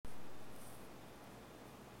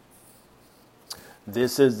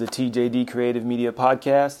This is the TJD Creative Media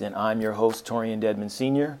Podcast, and I'm your host, Torian Dedman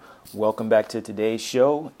Sr. Welcome back to today's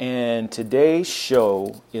show. And today's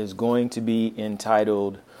show is going to be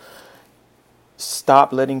entitled,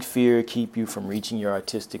 Stop Letting Fear Keep You from Reaching Your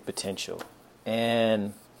Artistic Potential.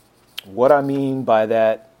 And what I mean by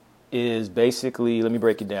that is basically, let me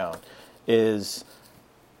break it down, is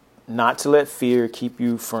not to let fear keep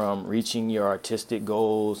you from reaching your artistic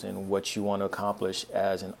goals and what you want to accomplish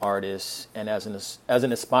as an artist and as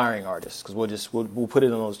an aspiring artist. Because we'll put it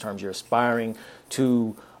in those terms. You're aspiring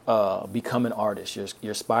to become an artist.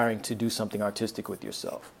 You're aspiring to do something artistic with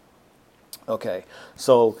yourself. Okay,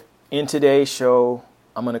 so in today's show,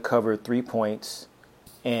 I'm going to cover 3 points,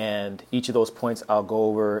 and each of those points I'll go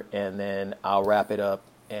over, and then I'll wrap it up,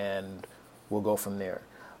 and we'll go from there.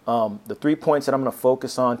 The 3 points that I'm going to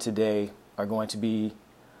focus on today are going to be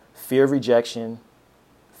fear of rejection,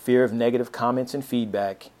 fear of negative comments and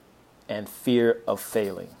feedback, and fear of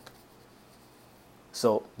failing.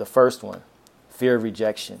 So the first one, fear of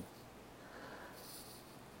rejection.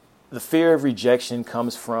 The fear of rejection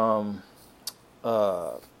comes from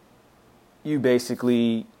you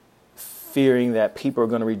basically fearing that people are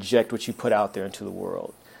going to reject what you put out there into the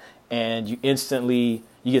world. And you get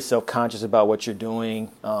self-conscious about what you're doing.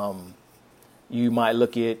 You might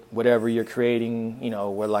look at whatever you're creating,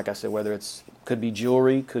 where, like I said, whether could be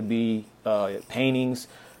jewelry, could be paintings,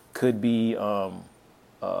 could be you're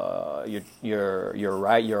a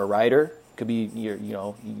writer, could be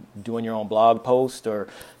you're doing your own blog post, or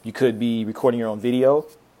you could be recording your own video,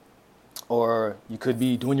 or you could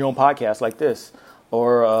be doing your own podcast like this.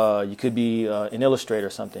 Or you could be an illustrator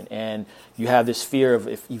or something, and you have this fear of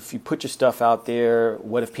if you put your stuff out there,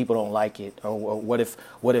 what if people don't like it, or what if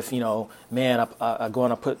man, I go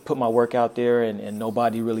and I put my work out there and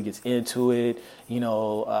nobody really gets into it, and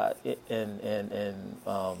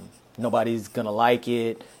nobody's gonna like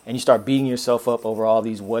it, and you start beating yourself up over all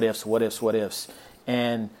these what ifs,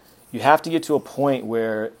 and you have to get to a point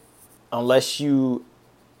where unless you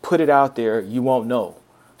put it out there, you won't know.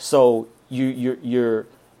 So your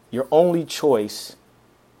only choice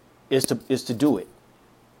is to do it,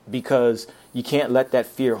 because you can't let that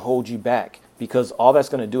fear hold you back, because all that's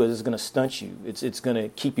going to do is it's going to stunt you. It's going to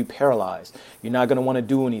keep you paralyzed. You're not going to want to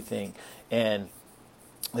do anything. And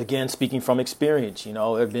again, speaking from experience,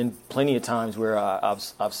 there have been plenty of times where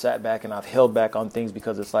I've sat back and I've held back on things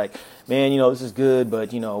because it's like, man, this is good,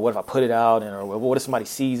 but what if I put it out, or what if somebody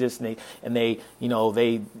sees this and they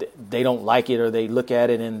don't like it, or they look at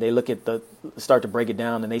it and they start to break it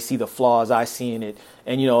down and they see the flaws I see in it,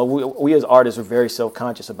 and we as artists are very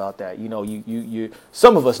self-conscious about that. You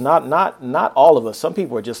some of us, not all of us. Some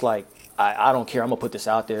people are just like, I don't care. I'm gonna put this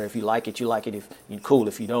out there. If you like it, you like it. If you're cool.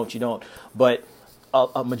 If you don't, you don't. But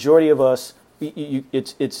a majority of us,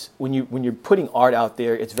 it's when you're putting art out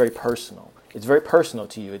there, it's very personal. It's very personal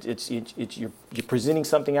to you. You're presenting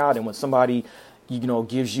something out, and when somebody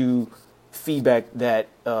gives you feedback that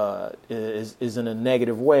is in a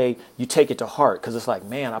negative way, you take it to heart, because it's like,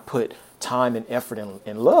 man, I put time and effort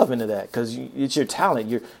and love into that, because it's your talent,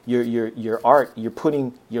 your art. You're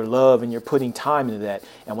putting your love and you're putting time into that.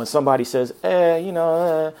 And when somebody says, I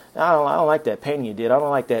don't like that painting you did, I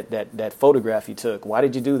don't like that photograph you took, why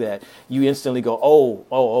did you do that? You instantly go, oh,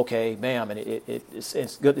 okay, bam, and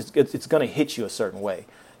it's good. It's going to hit you a certain way.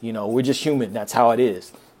 We're just human. That's how it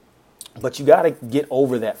is. But you got to get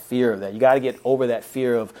over that fear of that. You got to get over that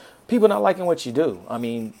fear of people not liking what you do. I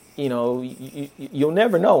mean, you'll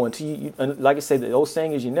never know until you, like I say, the old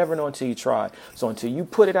saying is, you never know until you try. So until you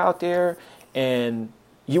put it out there, and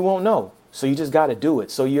you won't know. So you just got to do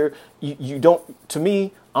it. So you don't, to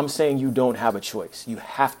me, I'm saying you don't have a choice. You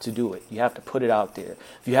have to do it. You have to put it out there.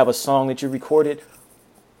 If you have a song that you recorded,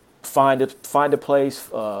 find a place,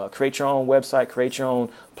 create your own website, create your own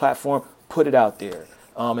platform, put it out there.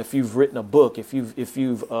 If you've written a book, if you've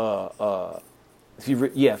written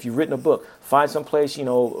a book, find some place,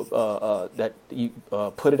 that you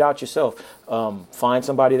put it out yourself. Find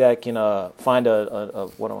somebody that can find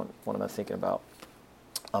what am I thinking about?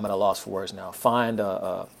 I'm at a loss for words now. Find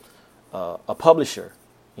a publisher,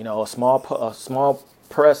 a small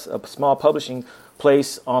press, a small publishing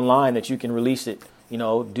place online that you can release it.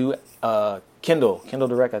 Do Kindle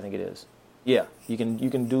Direct, I think it is. Yeah, you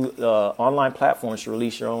can do online platforms to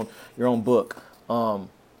release your own book.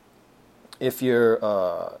 If you're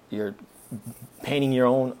painting your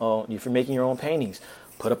own, if you're making your own paintings,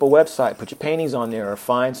 put up a website, put your paintings on there, or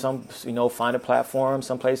find find a platform,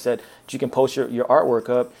 someplace that you can post your artwork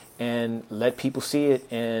up and let people see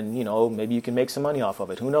it, and maybe you can make some money off of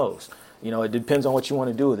it. Who knows? It depends on what you want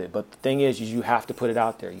to do with it. But the thing is you have to put it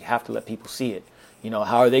out there. You have to let people see it.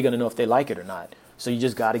 How are they going to know if they like it or not? So you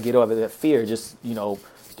just got to get over that fear. Just, 1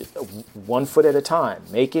 foot at a time.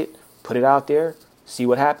 Make it, put it out there, see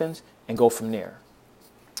what happens, and go from there.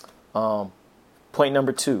 Point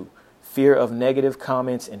number 2, fear of negative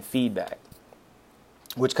comments and feedback,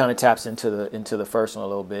 which kind of taps into the first one a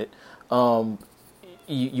little bit.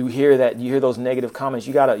 You hear those negative comments.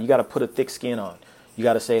 You gotta put a thick skin on. You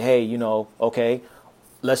gotta say, hey, okay,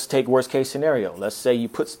 let's take worst case scenario. Let's say you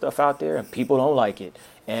put stuff out there and people don't like it,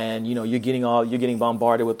 and you're getting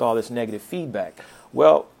bombarded with all this negative feedback.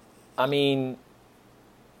 Well, I mean,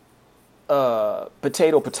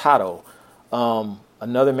 potato.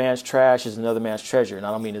 Another man's trash is another man's treasure. And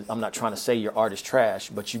I'm not trying to say your art is trash,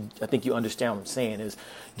 but I think you understand what I'm saying is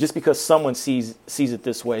just because someone sees it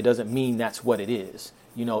this way doesn't mean that's what it is.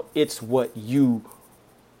 It's what you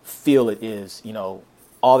feel it is.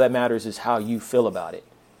 All that matters is how you feel about it.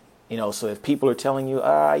 So if people are telling you,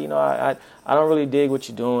 I don't really dig what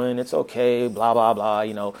you're doing. It's okay, blah, blah,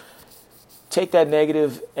 blah, take that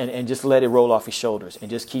negative and just let it roll off your shoulders and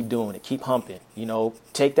just keep doing it. Keep humping,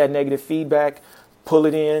 take that negative feedback, pull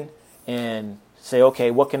it in and say,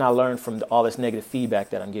 okay, what can I learn from all this negative feedback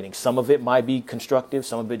that I'm getting? Some of it might be constructive.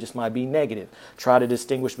 Some of it just might be negative. Try to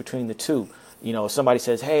distinguish between the two. If somebody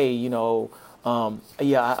says, hey,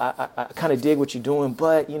 I kind of dig what you're doing,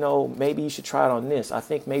 but, maybe you should try it on this. I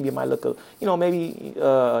think maybe it might look, try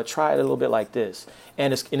it a little bit like this.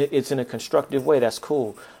 And it's in a constructive way. That's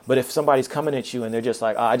cool. But if somebody's coming at you and they're just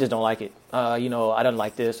like, I just don't like it. I didn't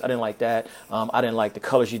like this. I didn't like that. I didn't like the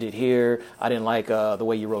colors you did here. I didn't like the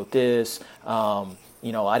way you wrote this. I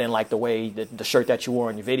didn't like the way the shirt that you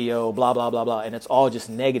wore in your video, blah, blah, blah, blah. And it's all just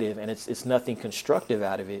negative and it's nothing constructive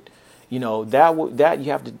out of it. That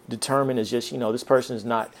you have to determine is just, this person is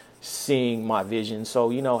not seeing my vision. So,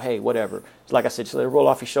 hey, whatever. Like I said, just let it roll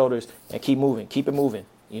off your shoulders and keep moving. Keep it moving,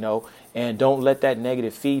 and don't let that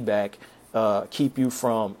negative feedback keep you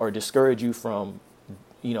from or discourage you from,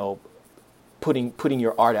 putting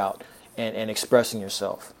your art out and expressing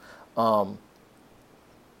yourself. And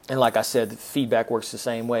like I said, the feedback works the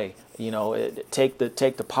same way. Learn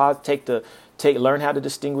how to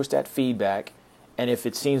distinguish that feedback. And if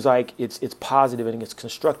it seems like it's positive and it's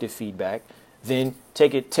constructive feedback, then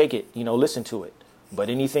take it, listen to it. But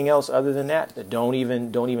anything else other than that, don't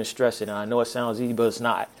even stress it. And I know it sounds easy, but it's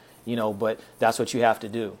not, but that's what you have to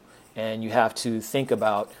do. And you have to think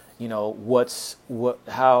about, how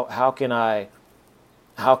can I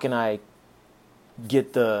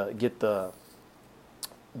get the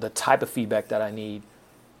type of feedback that I need,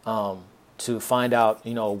 to find out,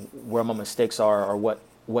 where my mistakes are or what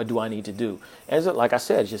do I need to do? And like I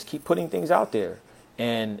said, just keep putting things out there.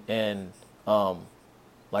 And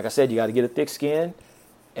like I said, you got to get a thick skin.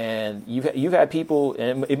 And you've had people,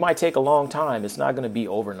 and it might take a long time. It's not going to be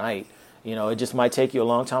overnight. It just might take you a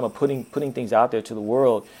long time of putting things out there to the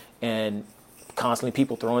world, and constantly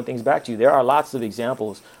people throwing things back to you. There are lots of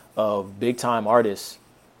examples of big time artists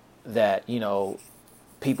that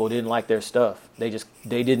people didn't like their stuff. They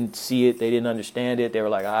didn't see it. They didn't understand it. They were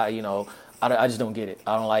like, I just don't get it.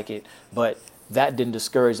 I don't like it. But that didn't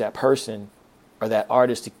discourage that person or that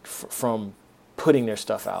artist from putting their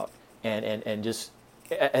stuff out and just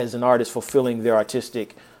as an artist fulfilling their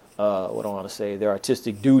artistic, their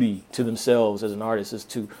artistic duty to themselves as an artist is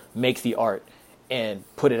to make the art and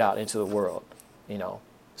put it out into the world,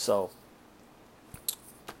 So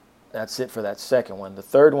that's it for that second one. The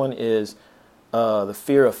third one is the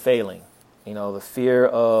fear of failing, the fear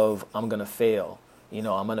of I'm going to fail. I'm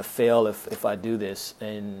going to fail if I do this.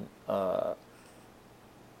 And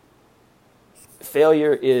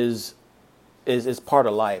failure is part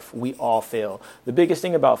of life. We all fail. The biggest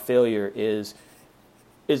thing about failure is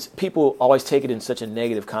people always take it in such a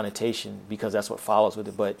negative connotation because that's what follows with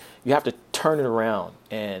it. But you have to turn it around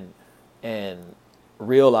and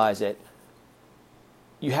realize that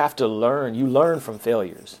you have to learn. You learn from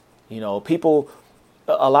failures. People.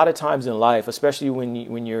 A lot of times in life, especially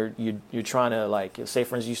when you're trying to, like, say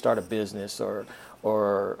for instance you start a business or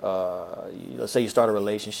say you start a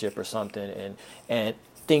relationship or something and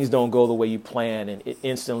things don't go the way you plan, and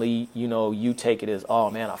instantly you take it as, oh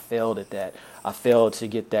man, I failed at that. I failed to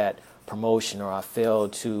get that promotion, or I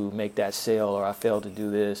failed to make that sale, or I failed to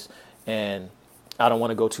do this. And I don't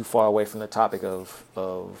want to go too far away from the topic of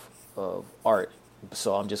art,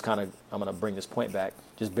 so I'm going to bring this point back.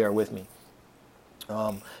 Just bear with me.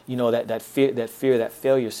 That fear that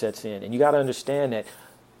failure sets in, and you got to understand that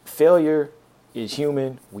failure is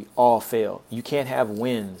human. We all fail. You can't have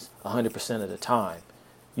wins 100% of the time.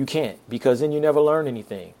 You can't, because then you never learn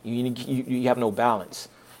anything. You have no balance.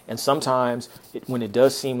 And sometimes when it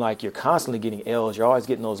does seem like you're constantly getting L's, you're always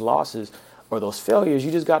getting those losses or those failures.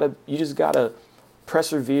 You just gotta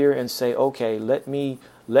persevere and say, okay, let me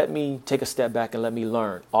take a step back and let me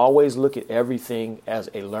learn. Always look at everything as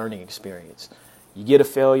a learning experience. You get a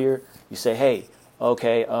failure, you say, hey,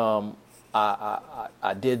 okay,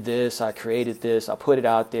 I did this, I created this, I put it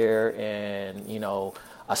out there, and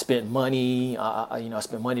I spent money. I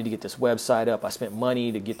spent money to get this website up. I spent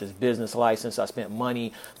money to get this business license. I spent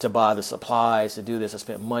money to buy the supplies to do this. I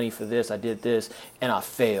spent money for this. I did this, and I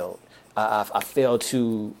failed. I failed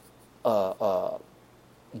to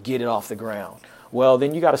get it off the ground. Well,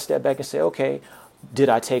 then you got to step back and say, okay, did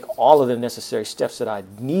I take all of the necessary steps that I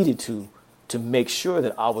needed to make sure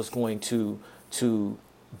that I was going to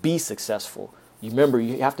be successful? You remember,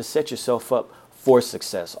 you have to set yourself up for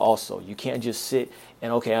success also. You can't just sit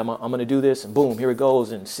and, okay, I'm going to do this, and boom, here it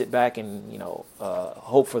goes, and sit back and,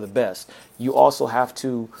 hope for the best. You also have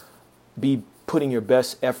to be putting your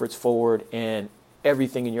best efforts forward and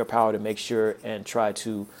everything in your power to make sure and try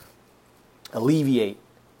to alleviate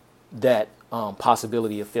that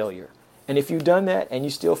possibility of failure. And if you've done that and you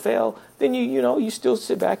still fail, then you still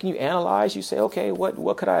sit back and you analyze. You say, okay,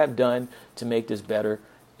 what could I have done to make this better?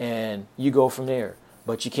 And you go from there.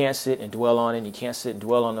 But you can't sit and dwell on it. And you can't sit and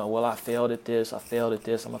dwell on, well, I failed at this. I'm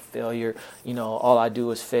a failure. All I do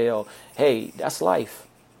is fail. Hey, that's life.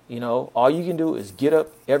 All you can do is get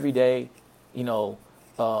up every day,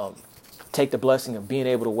 take the blessing of being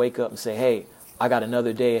able to wake up and say, hey, I got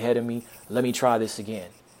another day ahead of me. Let me try this again.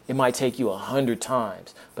 It might take you 100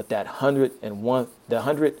 times, but that 101,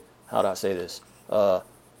 how do I say this? The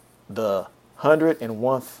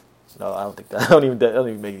 101th, no, I don't think that don't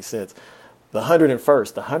even make any sense. The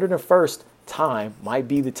 101st time might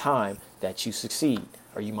be the time that you succeed,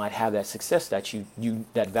 or you might have that success that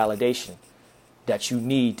that validation that you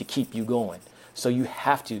need to keep you going. So you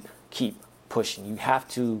have to keep pushing.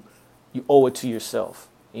 You owe it to yourself.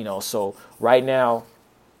 So right now,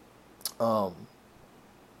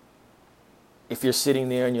 if you're sitting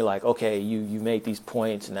there and you're like, okay, you make these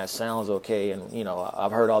points and that sounds okay, and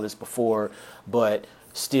I've heard all this before, but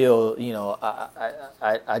still,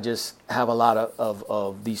 I just have a lot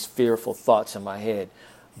of these fearful thoughts in my head.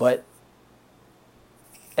 But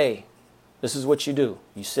hey, this is what you do.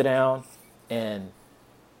 You sit down and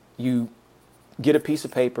you get a piece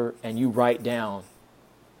of paper and you write down,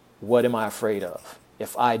 what am I afraid of?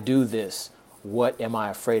 If I do this, what am I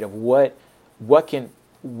afraid of?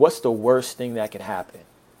 What's the worst thing that can happen?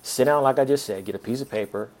 Sit down, like I just said, get a piece of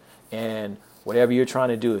paper, and whatever you're trying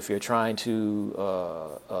to do, if you're trying to,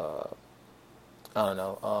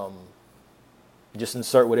 just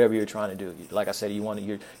insert whatever you're trying to do. Like I said,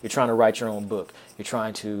 you're trying to write your own book. You're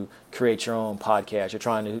trying to create your own podcast. You're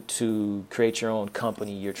trying to create your own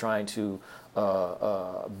company. You're trying to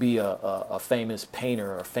be a famous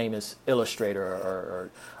painter or a famous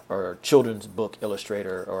illustrator or children's book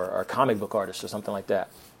illustrator or comic book artist or something like that.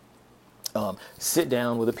 Sit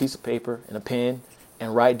down with a piece of paper and a pen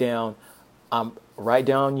and write down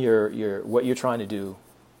your what you're trying to do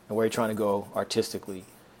and where you're trying to go artistically,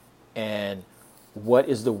 and what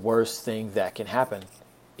is the worst thing that can happen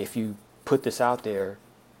if you put this out there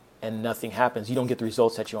and nothing happens. You don't get the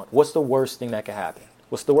results that you want. What's the worst thing that can happen?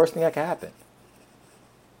 What's the worst thing that can happen?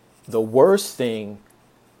 The worst thing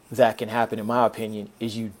that can happen, in my opinion,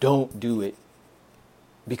 is you don't do it,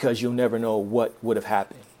 because you'll never know what would have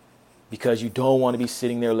happened. Because you don't want to be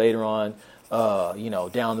sitting there later on,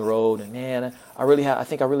 down the road, and man, I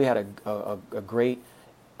think I really had a great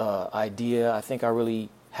idea. I think I really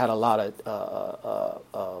had a lot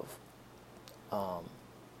of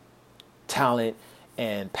talent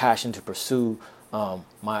and passion to pursue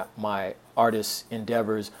my artist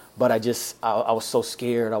endeavors, but I was so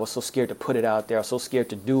scared. I was so scared to put it out there. I was so scared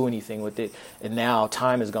to do anything with it. And now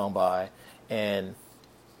time has gone by, and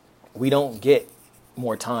we don't get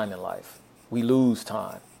more time in life. We lose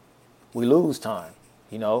time.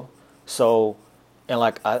 So, and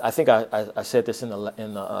like I think I said this in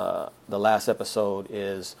the last episode,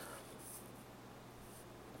 is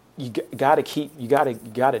you gotta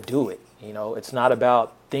do it. It's not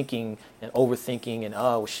about thinking and overthinking and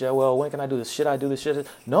when can I do this? Should I do this?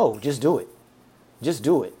 No, just do it. Just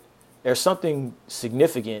do it. There's something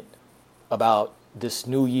significant about this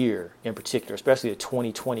new year in particular, especially the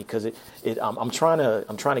 2020, because I'm trying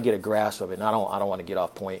to get a grasp of it, and I don't want to get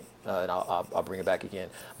off point, and I'll bring it back again.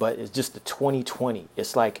 But it's just the 2020.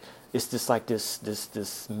 It's just like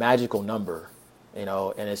this magical number, and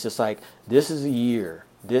it's just like, this is a year.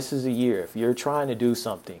 This is a year. If you're trying to do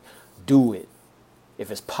something, do it. If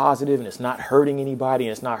it's positive and it's not hurting anybody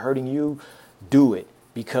and it's not hurting you, do it,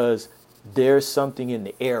 because there's something in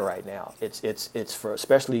the air right now. It's for,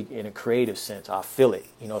 especially in a creative sense. I feel it.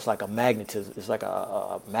 You know, it's like a magnetism. It's like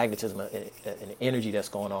a magnetism, an energy that's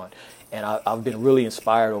going on. And I've been really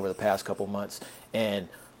inspired over the past couple months. And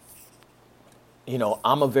you know,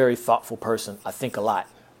 I'm a very thoughtful person. I think a lot.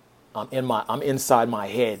 I'm inside my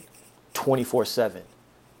head 24/7.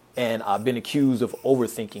 And I've been accused of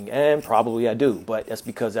overthinking, and probably I do, but that's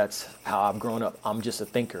because that's how I've grown up. I'm just a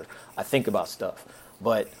thinker. I think about stuff.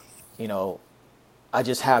 But, you know, I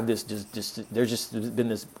just have this, there's been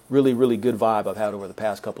this really, really good vibe I've had over the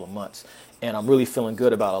past couple of months. And I'm really feeling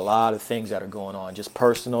good about a lot of things that are going on, just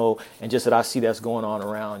personal, and just that I see that's going on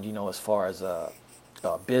around, you know, as far as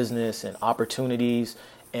business and opportunities.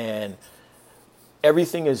 And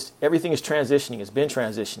everything is transitioning. It's been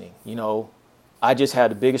transitioning, you know. I just had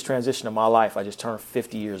the biggest transition of my life. I just turned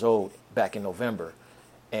 50 years old back in November.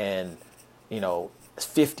 And, you know, it's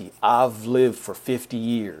 50. I've lived for 50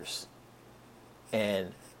 years.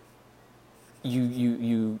 And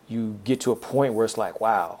you get to a point where it's like,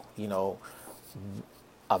 wow, you know,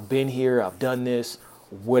 I've been here, I've done this.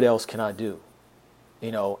 What else can I do?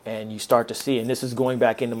 You know, and you start to see, and this is going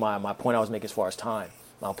back into my point I was making as far as time.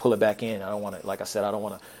 I'll pull it back in. I don't want to, like I said, I don't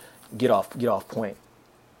want to get off point.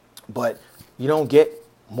 But you don't get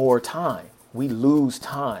more time. We lose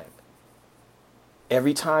time.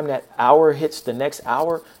 Every time that hour hits the next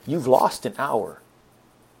hour, you've lost an hour.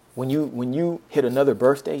 When you hit another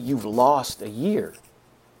birthday, you've lost a year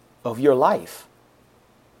of your life.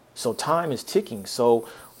 So time is ticking. So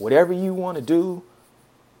whatever you want to do,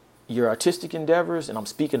 your artistic endeavors, and I'm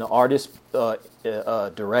speaking to artists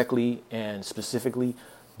directly and specifically,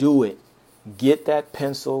 do it. Get that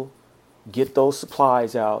pencil, get those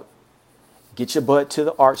supplies out. Get your butt to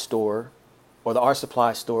the art store or the art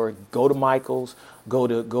supply store. Go to Michael's. Go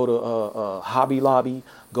to Hobby Lobby.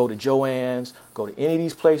 Go to Joann's. Go to any of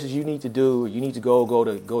these places you need to do. You need to go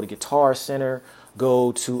to Guitar Center.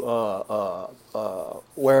 Go to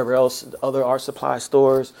wherever else, other art supply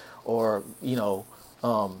stores, or you know,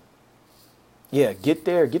 get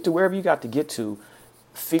there. Get to wherever you got to get to.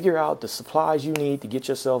 Figure out the supplies you need to get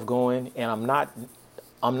yourself going. And I'm not,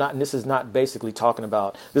 and this is not basically talking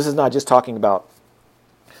about, this is not just talking about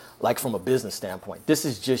like from a business standpoint. This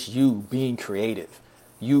is just you being creative.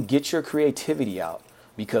 You get your creativity out,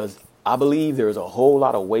 because I believe there's a whole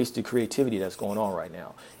lot of wasted creativity that's going on right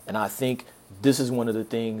now. And I think this is one of the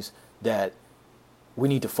things that we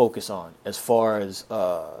need to focus on, as far as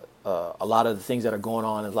a lot of the things that are going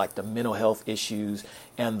on, is like the mental health issues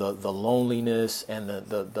and the loneliness and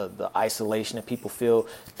the isolation that people feel.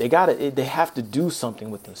 They have to do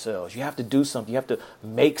something with themselves. You have to do something. You have to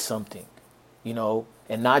make something, you know,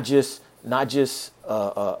 and not just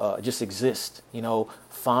exist. You know,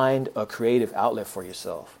 find a creative outlet for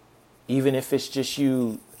yourself, even if it's just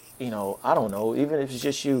you. You know, I don't know. Even if it's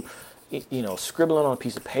just you, you know, scribbling on a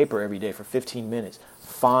piece of paper every day for 15 minutes.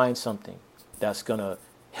 Find something that's gonna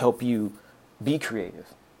help you be creative.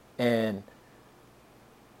 And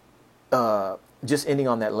just ending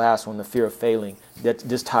on that last one, the fear of failing, that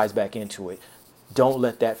this ties back into it. Don't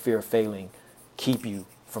let that fear of failing keep you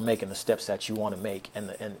from making the steps that you want to make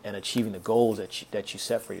and achieving the goals that you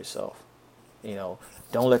set for yourself. You know,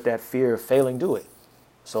 don't let that fear of failing do it.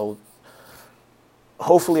 So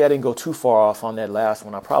hopefully I didn't go too far off on that last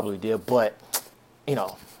one. I probably did, but you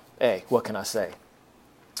know, hey, what can I say?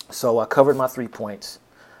 So I covered my 3 points.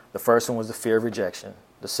 The first one was the fear of rejection.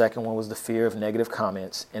 The second one was the fear of negative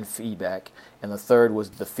comments and feedback. And the third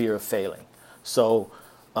was the fear of failing. So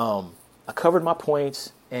I covered my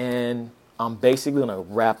points, and I'm basically going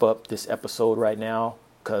to wrap up this episode right now,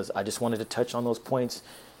 because I just wanted to touch on those points.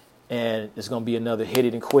 And it's going to be another hit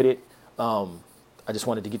it and quit it. I just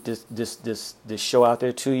wanted to get this show out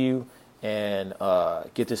there to you, and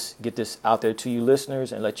get this out there to you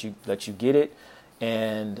listeners, and let you get it.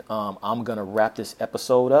 And I'm going to wrap this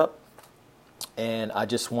episode up. And I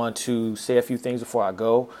just want to say a few things before I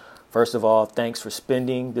go. First of all, thanks for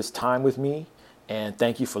spending this time with me. And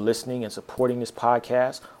thank you for listening and supporting this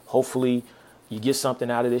podcast. Hopefully you get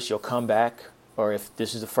something out of this. You'll come back. Or if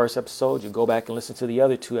this is the first episode, you'll go back and listen to the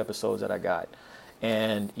other 2 episodes that I got.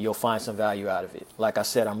 And you'll find some value out of it. Like I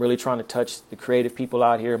said, I'm really trying to touch the creative people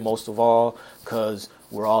out here, most of all, because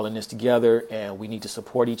we're all in this together and we need to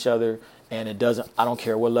support each other. And I don't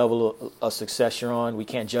care what level of success you're on. We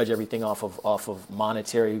can't judge everything off of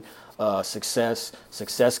monetary success.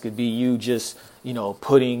 Success could be you just, you know,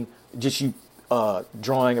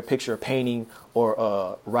 drawing a picture, or painting,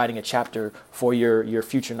 or writing a chapter for your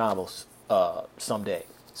future novels someday.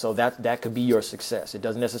 So that could be your success. It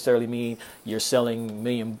doesn't necessarily mean you're selling a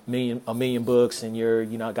million books and you're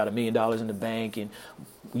got $1 million in the bank and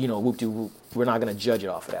whoop de whoop. We're not going to judge it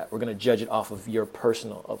off of that. We're going to judge it off of your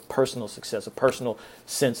personal success, a personal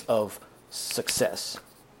sense of success.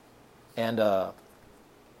 And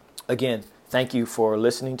again, thank you for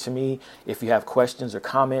listening to me. If you have questions or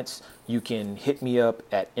comments, you can hit me up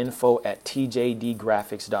at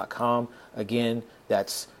info@tjdgraphics.com. Again,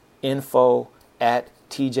 that's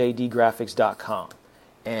info@tjdgraphics.com.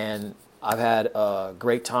 And I've had a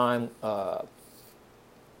great time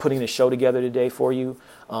putting the show together today for you.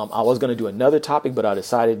 I was going to do another topic, but I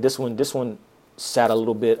decided this one sat a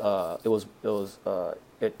little bit.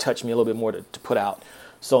 It touched me a little bit more to put out.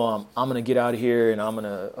 So I'm going to get out of here and I'm going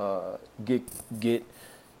to get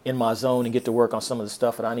in my zone and get to work on some of the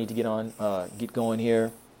stuff that I need to get going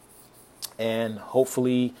here. And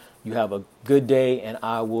hopefully you have a good day, and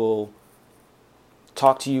I will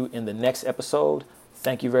talk to you in the next episode.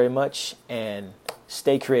 Thank you very much, and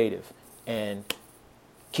stay creative and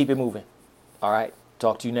keep it moving. All right.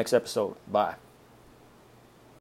 Talk to you next episode. Bye.